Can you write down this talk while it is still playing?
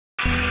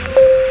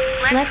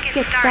Let's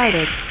get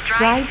started.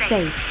 Drive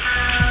safe.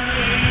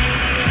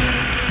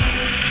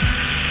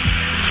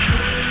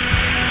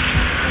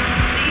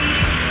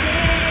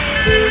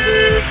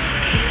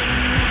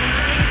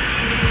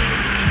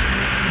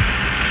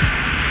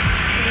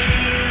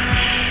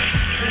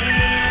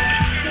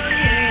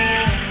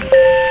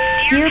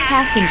 Dear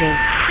passengers,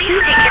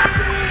 please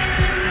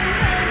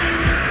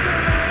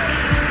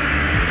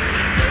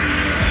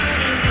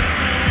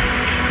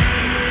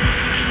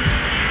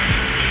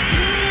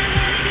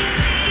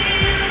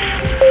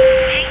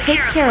take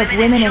care of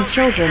women and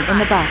children in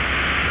the bus.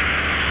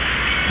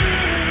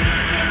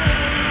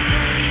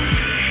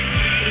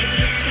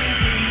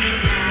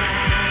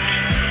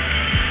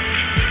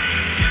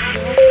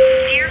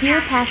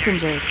 Dear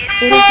passengers,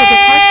 it is the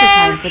departure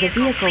time for the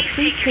vehicle.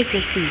 Please take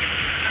your seats.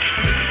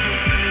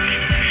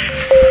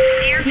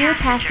 Dear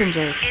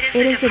passengers,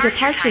 it is the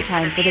departure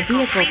time for the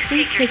vehicle.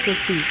 Please take your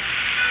seats.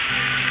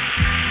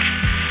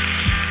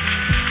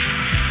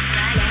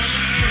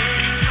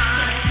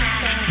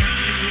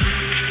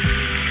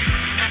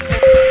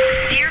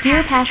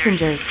 Dear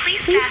passengers,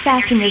 please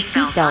fasten your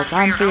seatbelt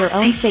on for your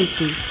own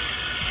safety.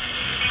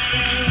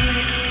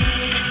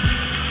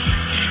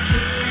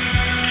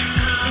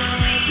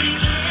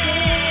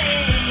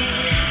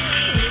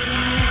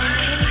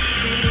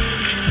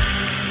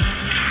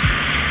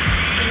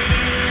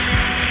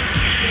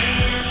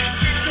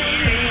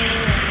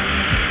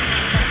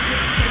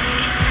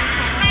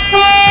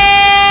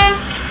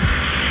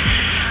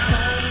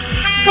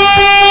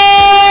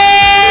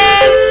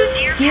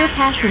 Dear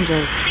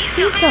passengers,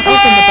 please don't open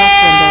the bus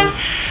windows.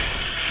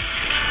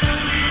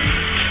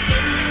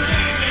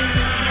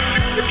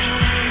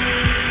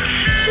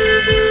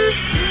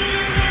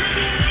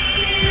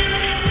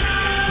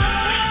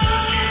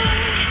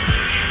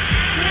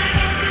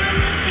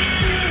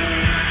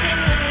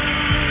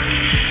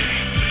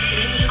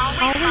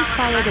 Always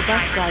follow the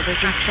bus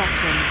driver's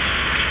instructions.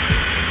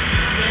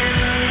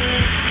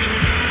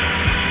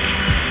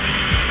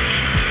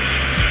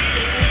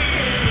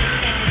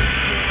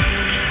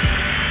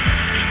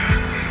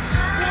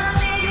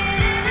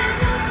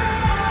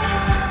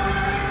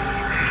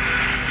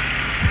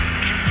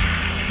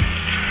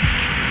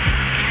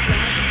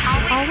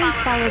 Always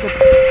follow the...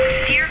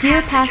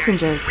 Dear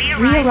passengers, we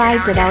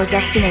arrived at our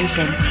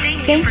destination.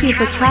 Thank you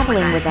for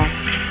traveling with us.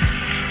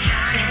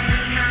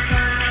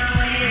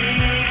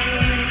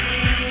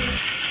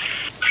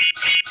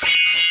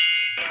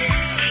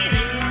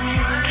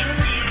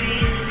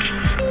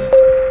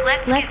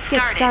 Let's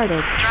get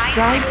started.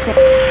 Drive safe.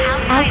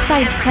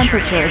 Outside's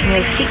temperature is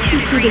near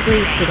 62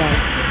 degrees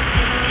today.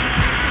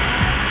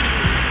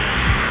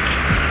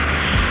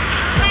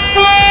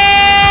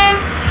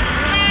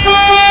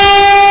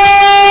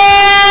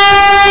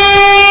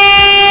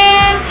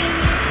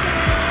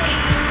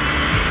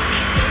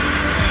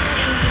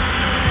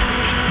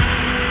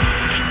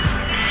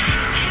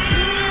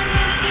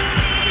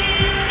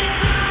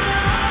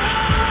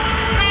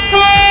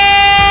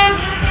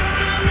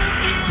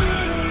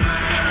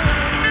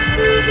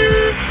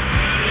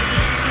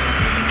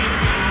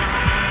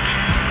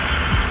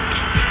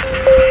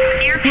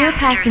 Dear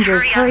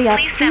passengers, hurry up,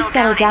 please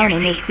settle down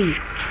in your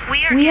seats.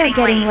 We are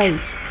getting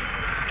late.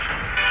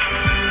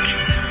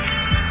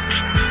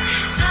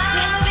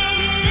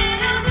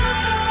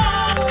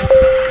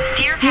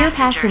 Dear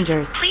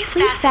passengers,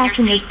 please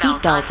fasten your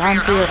seatbelt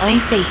on for your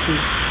own safety.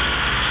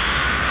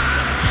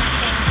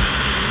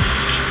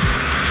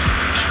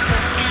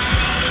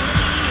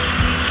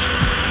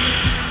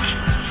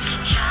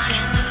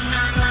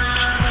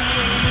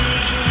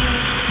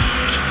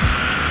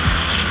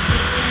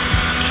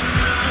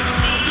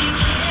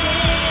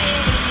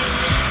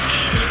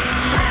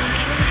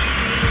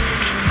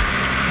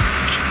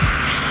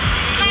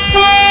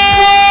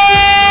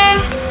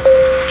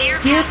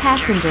 Dear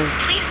passengers,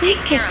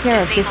 please take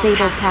care of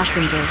disabled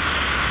passengers.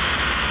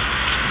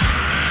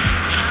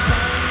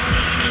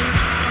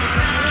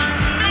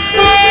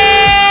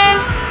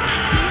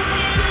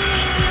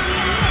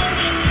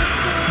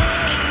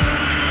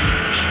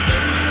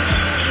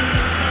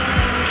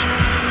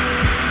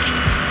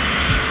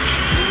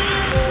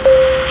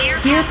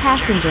 Dear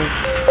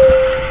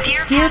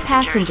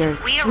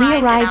passengers, we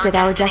arrived at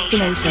our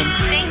destination.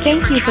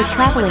 Thank you for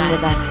traveling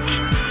with us.